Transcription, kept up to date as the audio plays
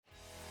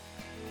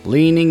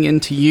Leaning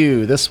Into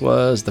You. This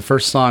was the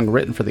first song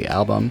written for the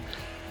album.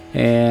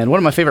 And one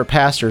of my favorite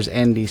pastors,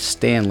 Andy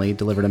Stanley,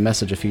 delivered a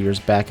message a few years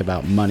back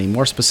about money,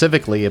 more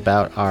specifically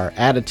about our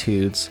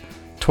attitudes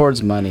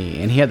towards money.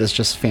 And he had this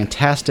just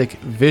fantastic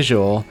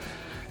visual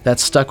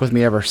that's stuck with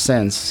me ever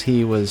since.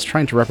 He was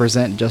trying to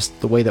represent just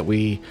the way that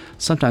we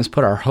sometimes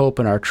put our hope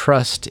and our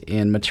trust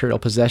in material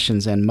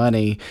possessions and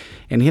money.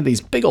 And he had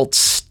these big old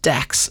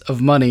stacks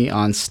of money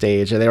on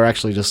stage. They were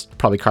actually just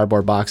probably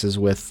cardboard boxes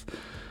with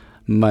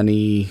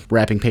money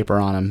wrapping paper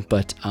on them.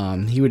 But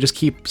he would just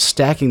keep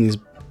stacking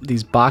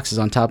these boxes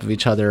on top of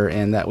each other,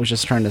 and that was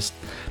just trying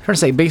to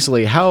say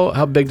basically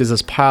how big does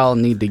this pile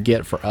need to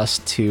get for us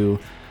to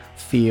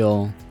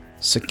feel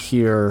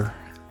secure,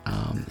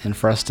 and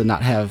for us to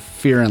not have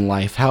fear in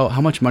life.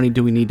 How much money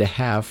do we need to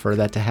have for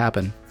that to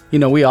happen? You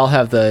know, we all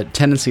have the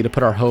tendency to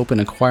put our hope in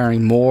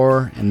acquiring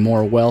more and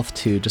more wealth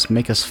to just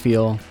make us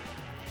feel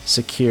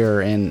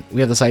secure, and we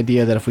have this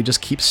idea that if we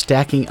just keep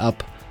stacking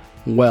up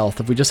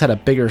wealth, if we just had a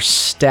bigger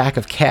stack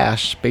of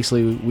cash,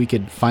 basically we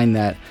could find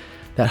that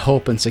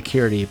hope and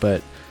security.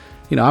 But,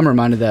 you know, I'm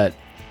reminded that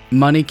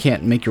money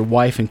can't make your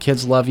wife and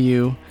kids love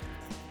you.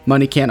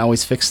 Money can't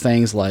always fix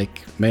things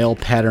like male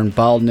pattern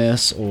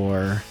baldness,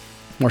 or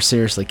more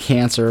seriously,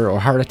 cancer or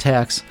heart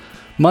attacks.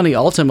 Money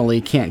ultimately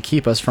can't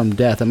keep us from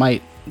death. It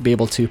might be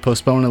able to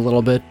postpone a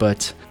little bit,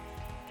 but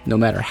no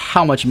matter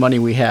how much money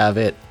we have,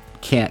 it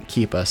can't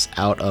keep us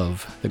out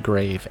of the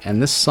grave.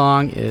 And this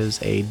song is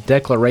a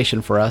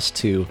declaration for us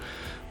to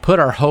put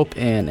our hope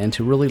in and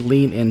to really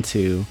lean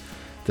into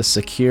the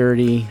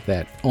security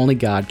that only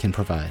God can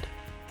provide.